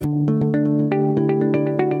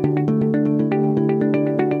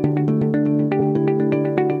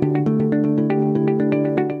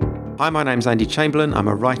Hi, my name's Andy Chamberlain. I'm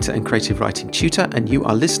a writer and creative writing tutor, and you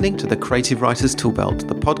are listening to the Creative Writer's Toolbelt,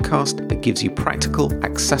 the podcast that gives you practical,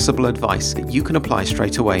 accessible advice that you can apply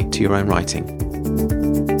straight away to your own writing.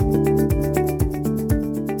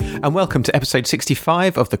 And welcome to episode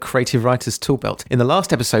 65 of the Creative Writer's Toolbelt. In the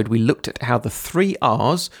last episode, we looked at how the 3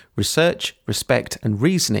 R's, research, respect, and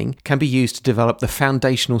reasoning, can be used to develop the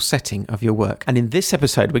foundational setting of your work. And in this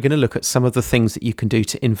episode, we're going to look at some of the things that you can do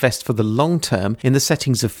to invest for the long term in the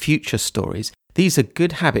settings of future stories. These are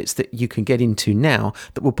good habits that you can get into now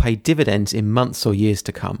that will pay dividends in months or years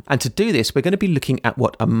to come. And to do this, we're going to be looking at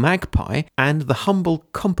what a magpie and the humble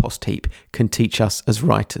compost heap can teach us as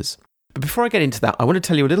writers. But before I get into that, I want to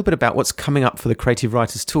tell you a little bit about what's coming up for the Creative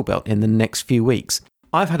Writer's Toolbelt in the next few weeks.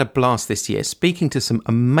 I've had a blast this year speaking to some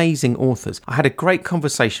amazing authors. I had a great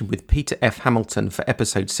conversation with Peter F. Hamilton for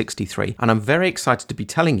episode 63, and I'm very excited to be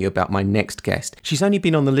telling you about my next guest. She's only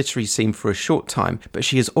been on the literary scene for a short time, but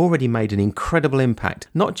she has already made an incredible impact,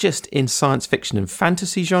 not just in science fiction and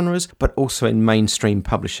fantasy genres, but also in mainstream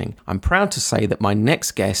publishing. I'm proud to say that my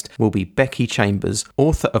next guest will be Becky Chambers,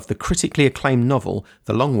 author of the critically acclaimed novel,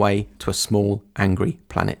 The Long Way to a Small Angry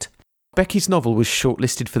Planet. Becky's novel was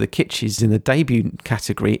shortlisted for the Kitches in the debut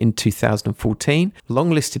category in 2014,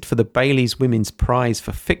 longlisted for the Bailey's Women's Prize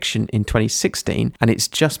for Fiction in 2016, and it's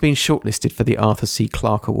just been shortlisted for the Arthur C.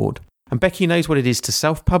 Clarke Award. And Becky knows what it is to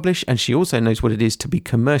self-publish, and she also knows what it is to be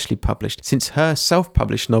commercially published, since her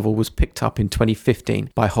self-published novel was picked up in 2015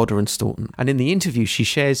 by Hodder and Stoughton. And in the interview, she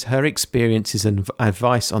shares her experiences and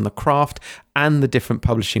advice on the craft and the different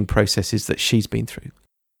publishing processes that she's been through.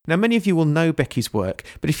 Now, many of you will know Becky's work,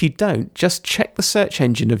 but if you don't, just check the search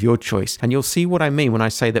engine of your choice and you'll see what I mean when I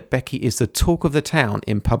say that Becky is the talk of the town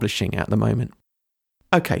in publishing at the moment.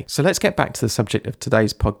 Okay, so let's get back to the subject of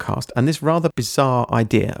today's podcast and this rather bizarre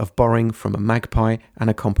idea of borrowing from a magpie and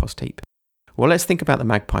a compost heap. Well, let's think about the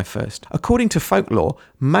magpie first. According to folklore,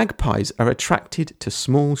 magpies are attracted to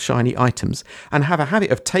small, shiny items and have a habit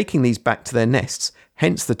of taking these back to their nests,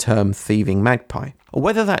 hence the term thieving magpie.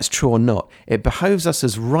 Whether that's true or not, it behoves us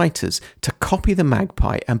as writers to copy the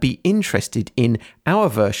magpie and be interested in our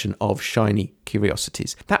version of shiny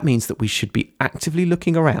curiosities. That means that we should be actively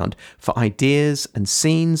looking around for ideas and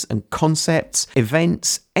scenes and concepts,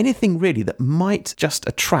 events, anything really that might just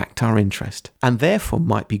attract our interest and therefore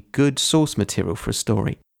might be good source material for a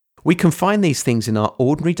story. We can find these things in our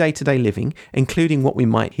ordinary day-to-day living, including what we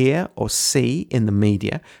might hear or see in the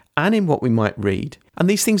media and in what we might read. And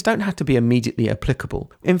these things don't have to be immediately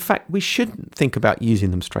applicable. In fact, we shouldn't think about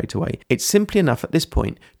using them straight away. It's simply enough at this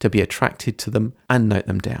point to be attracted to them and note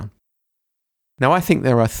them down. Now, I think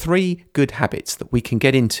there are 3 good habits that we can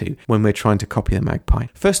get into when we're trying to copy the magpie.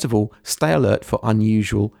 First of all, stay alert for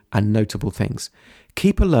unusual and notable things.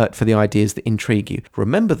 Keep alert for the ideas that intrigue you.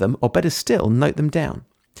 Remember them, or better still, note them down.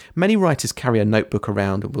 Many writers carry a notebook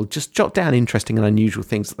around and will just jot down interesting and unusual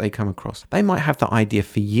things that they come across. They might have the idea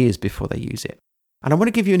for years before they use it. And I want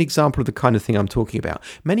to give you an example of the kind of thing I'm talking about.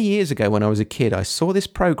 Many years ago when I was a kid, I saw this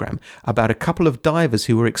program about a couple of divers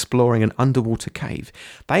who were exploring an underwater cave.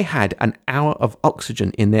 They had an hour of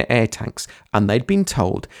oxygen in their air tanks, and they'd been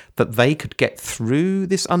told that they could get through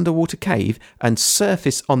this underwater cave and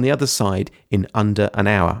surface on the other side in under an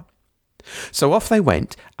hour. So off they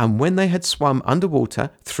went, and when they had swum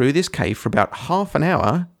underwater through this cave for about half an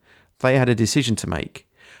hour, they had a decision to make.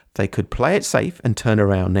 They could play it safe and turn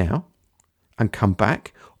around now and come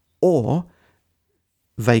back, or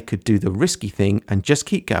they could do the risky thing and just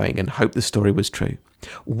keep going and hope the story was true.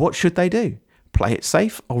 What should they do? Play it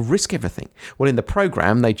safe or risk everything? Well, in the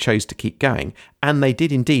program, they chose to keep going, and they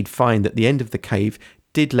did indeed find that the end of the cave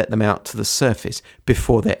did let them out to the surface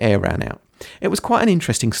before their air ran out. It was quite an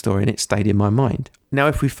interesting story and it stayed in my mind. Now,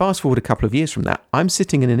 if we fast forward a couple of years from that, I'm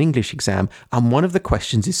sitting in an English exam and one of the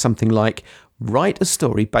questions is something like, write a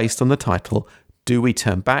story based on the title, Do We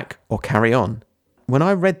Turn Back or Carry On? When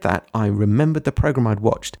I read that, I remembered the program I'd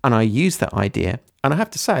watched and I used that idea, and I have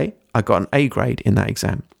to say, I got an A grade in that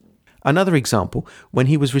exam. Another example, when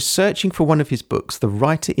he was researching for one of his books, the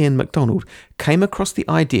writer Ian MacDonald came across the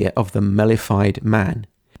idea of the mellified man.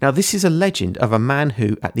 Now, this is a legend of a man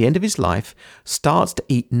who, at the end of his life, starts to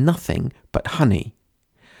eat nothing but honey.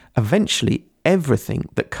 Eventually, everything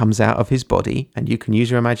that comes out of his body, and you can use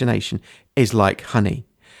your imagination, is like honey.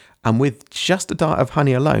 And with just a dart of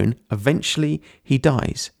honey alone, eventually he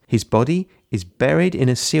dies. His body is buried in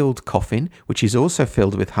a sealed coffin, which is also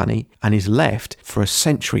filled with honey, and is left for a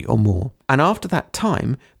century or more. And after that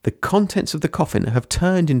time, the contents of the coffin have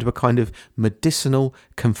turned into a kind of medicinal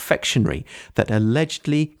confectionery that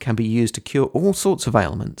allegedly can be used to cure all sorts of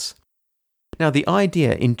ailments. Now, the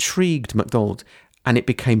idea intrigued MacDonald, and it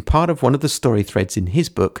became part of one of the story threads in his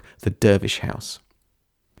book, The Dervish House.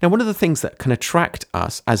 Now, one of the things that can attract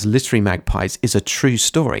us as literary magpies is a true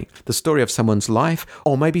story, the story of someone's life,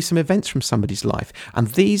 or maybe some events from somebody's life. And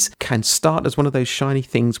these can start as one of those shiny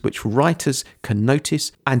things which writers can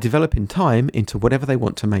notice and develop in time into whatever they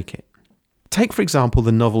want to make it. Take, for example,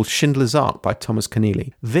 the novel Schindler's Ark by Thomas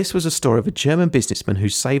Keneally. This was a story of a German businessman who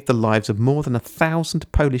saved the lives of more than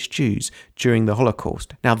 1,000 Polish Jews during the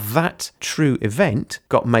Holocaust. Now, that true event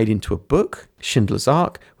got made into a book, Schindler's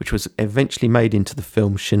Ark, which was eventually made into the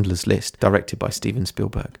film Schindler's List, directed by Steven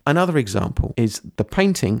Spielberg. Another example is the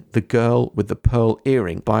painting The Girl with the Pearl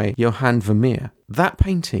Earring by Johann Vermeer. That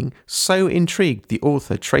painting so intrigued the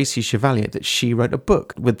author Tracy Chevalier that she wrote a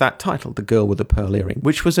book with that title, The Girl with the Pearl Earring,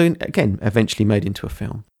 which was, again, eventually made into a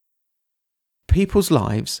film. People's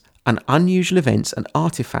lives and unusual events and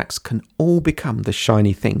artifacts can all become the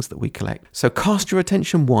shiny things that we collect. So cast your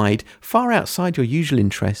attention wide, far outside your usual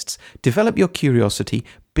interests, develop your curiosity,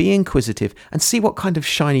 be inquisitive, and see what kind of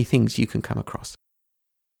shiny things you can come across.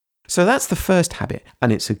 So that's the first habit,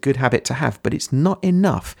 and it's a good habit to have, but it's not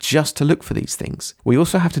enough just to look for these things. We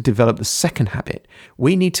also have to develop the second habit.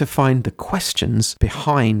 We need to find the questions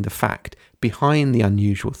behind the fact, behind the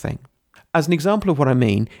unusual thing. As an example of what I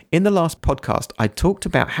mean, in the last podcast, I talked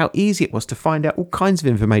about how easy it was to find out all kinds of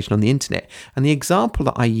information on the internet. And the example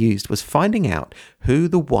that I used was finding out who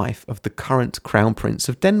the wife of the current Crown Prince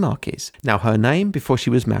of Denmark is. Now, her name before she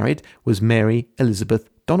was married was Mary Elizabeth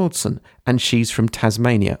Donaldson, and she's from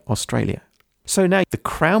Tasmania, Australia. So now the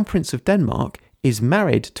Crown Prince of Denmark is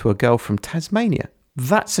married to a girl from Tasmania.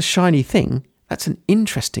 That's a shiny thing. That's an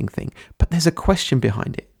interesting thing. But there's a question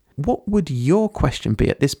behind it. What would your question be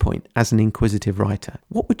at this point as an inquisitive writer?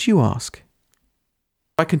 What would you ask?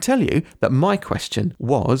 I can tell you that my question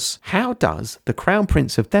was, how does the Crown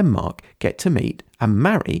Prince of Denmark get to meet and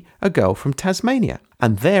marry a girl from Tasmania?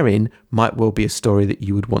 And therein might well be a story that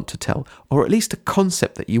you would want to tell, or at least a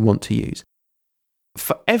concept that you want to use.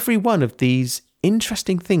 For every one of these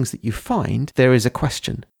interesting things that you find, there is a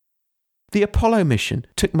question. The Apollo mission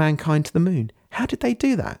took mankind to the moon. How did they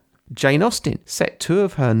do that? Jane Austen set 2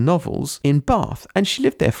 of her novels in Bath, and she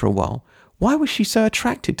lived there for a while. Why was she so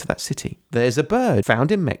attracted to that city? There's a bird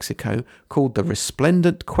found in Mexico called the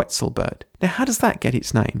resplendent quetzal bird. Now, how does that get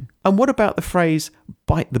its name? And what about the phrase,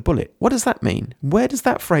 bite the bullet? What does that mean? Where does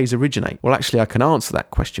that phrase originate? Well, actually, I can answer that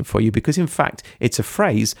question for you because, in fact, it's a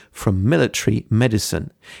phrase from military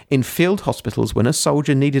medicine. In field hospitals, when a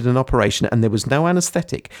soldier needed an operation and there was no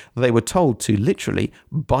anaesthetic, they were told to literally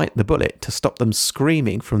bite the bullet to stop them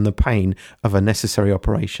screaming from the pain of a necessary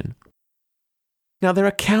operation. Now, there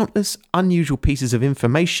are countless unusual pieces of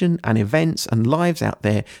information and events and lives out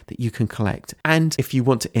there that you can collect. And if you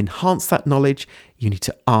want to enhance that knowledge, you need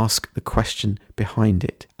to ask the question behind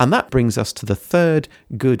it. And that brings us to the third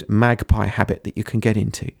good magpie habit that you can get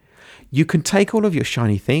into. You can take all of your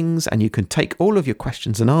shiny things and you can take all of your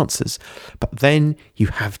questions and answers, but then you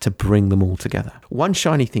have to bring them all together. One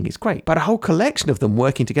shiny thing is great, but a whole collection of them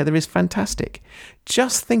working together is fantastic.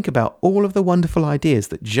 Just think about all of the wonderful ideas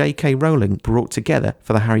that J.K. Rowling brought together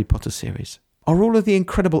for the Harry Potter series. Or all of the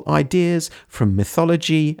incredible ideas from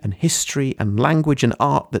mythology and history and language and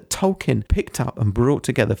art that Tolkien picked up and brought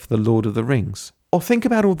together for the Lord of the Rings. Or think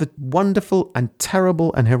about all the wonderful and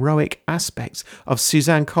terrible and heroic aspects of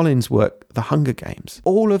Suzanne Collins' work, The Hunger Games.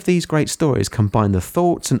 All of these great stories combine the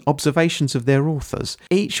thoughts and observations of their authors,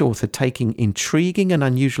 each author taking intriguing and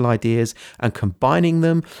unusual ideas and combining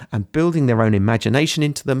them and building their own imagination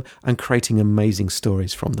into them and creating amazing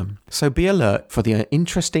stories from them. So be alert for the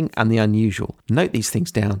interesting and the unusual. Note these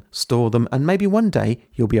things down, store them, and maybe one day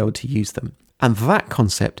you'll be able to use them. And that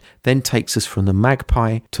concept then takes us from the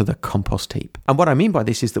magpie to the compost heap. And what I mean by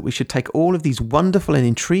this is that we should take all of these wonderful and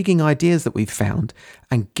intriguing ideas that we've found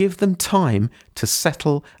and give them time to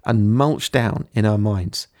settle and mulch down in our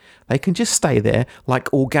minds. They can just stay there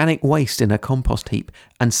like organic waste in a compost heap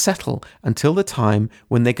and settle until the time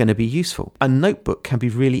when they're going to be useful. A notebook can be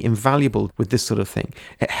really invaluable with this sort of thing.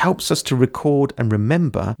 It helps us to record and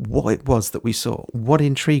remember what it was that we saw, what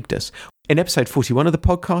intrigued us. In episode 41 of the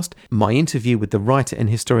podcast, my interview with the writer and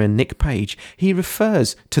historian Nick Page, he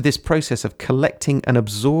refers to this process of collecting and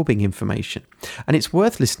absorbing information. And it's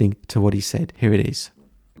worth listening to what he said. Here it is.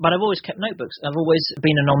 But I've always kept notebooks. I've always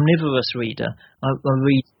been an omnivorous reader. I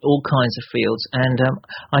read all kinds of fields, and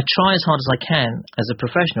I try as hard as I can as a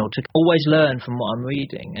professional to always learn from what I'm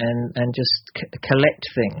reading and just collect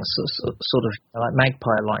things, sort of like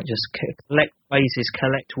Magpie, like just collect phrases,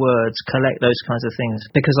 collect words, collect those kinds of things.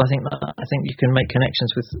 Because I think you can make connections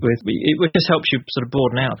with it just helps you sort of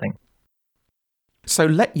broaden out, I think. So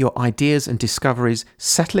let your ideas and discoveries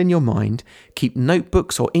settle in your mind. Keep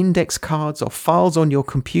notebooks or index cards or files on your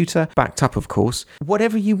computer, backed up of course,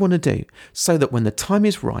 whatever you want to do, so that when the time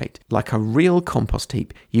is right, like a real compost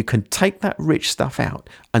heap, you can take that rich stuff out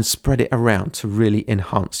and spread it around to really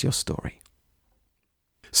enhance your story.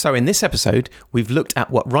 So in this episode, we've looked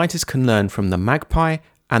at what writers can learn from the Magpie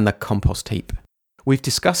and the Compost Heap. We've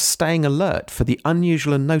discussed staying alert for the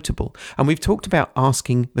unusual and notable, and we've talked about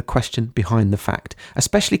asking the question behind the fact,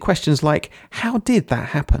 especially questions like, how did that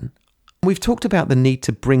happen? We've talked about the need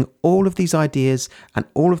to bring all of these ideas and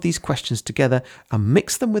all of these questions together and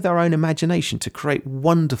mix them with our own imagination to create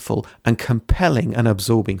wonderful and compelling and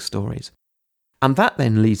absorbing stories. And that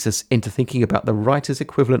then leads us into thinking about the writer's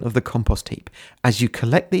equivalent of the compost heap. As you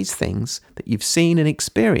collect these things that you've seen and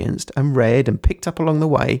experienced and read and picked up along the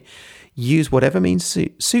way, use whatever means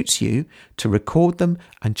suits you to record them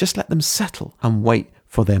and just let them settle and wait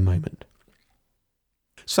for their moment.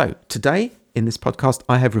 So today in this podcast,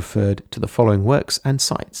 I have referred to the following works and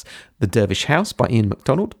sites: The Dervish House by Ian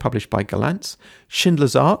MacDonald, published by Gollancz;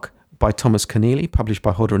 Schindler's Ark by Thomas Keneally, published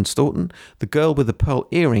by Hodder and Stoughton; The Girl with the Pearl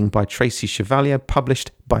Earring by Tracy Chevalier,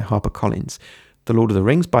 published by HarperCollins; The Lord of the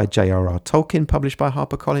Rings by J.R.R. Tolkien, published by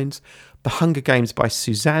HarperCollins; The Hunger Games by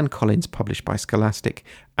Suzanne Collins, published by Scholastic;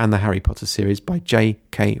 and the Harry Potter series by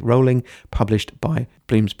J.K. Rowling, published by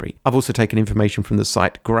Bloomsbury. I've also taken information from the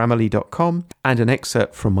site Grammarly.com and an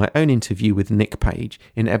excerpt from my own interview with Nick Page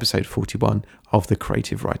in episode 41 of the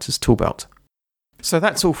Creative Writers Toolbelt. So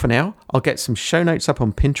that's all for now. I'll get some show notes up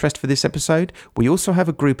on Pinterest for this episode. We also have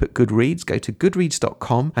a group at Goodreads. Go to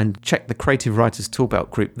goodreads.com and check the Creative Writers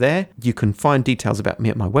Toolbelt group there. You can find details about me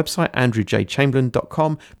at my website,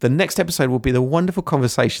 andrewjchamberlain.com. The next episode will be the wonderful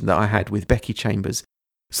conversation that I had with Becky Chambers.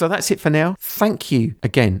 So that's it for now. Thank you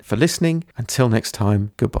again for listening. Until next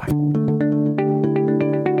time, goodbye.